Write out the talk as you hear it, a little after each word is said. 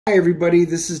Hi everybody,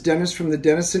 this is Dennis from the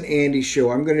Dennis and Andy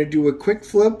Show. I'm going to do a quick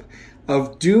flip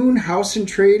of Dune, House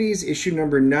Atreides, issue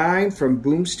number 9 from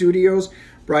Boom Studios.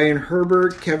 Brian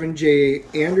Herbert, Kevin J.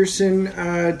 Anderson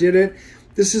did it.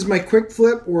 This is my quick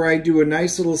flip where I do a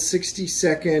nice little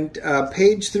 60-second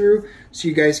page through so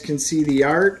you guys can see the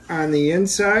art on the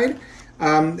inside.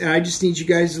 And I just need you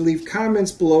guys to leave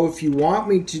comments below if you want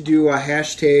me to do a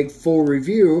hashtag full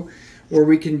review where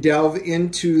we can delve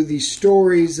into the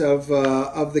stories of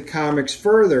the comics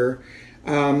further.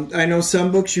 I know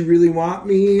some books you really want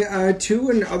me to,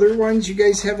 and other ones you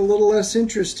guys have a little less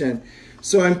interest in.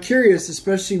 So I'm curious,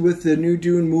 especially with the new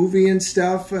Dune movie and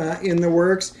stuff in the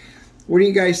works. What do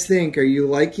you guys think? Are you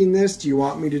liking this? Do you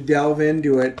want me to delve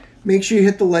into it? Make sure you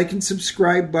hit the like and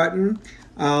subscribe button.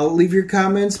 Leave your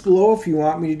comments below if you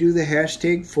want me to do the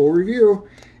hashtag full review.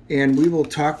 And we will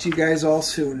talk to you guys all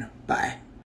soon. Bye.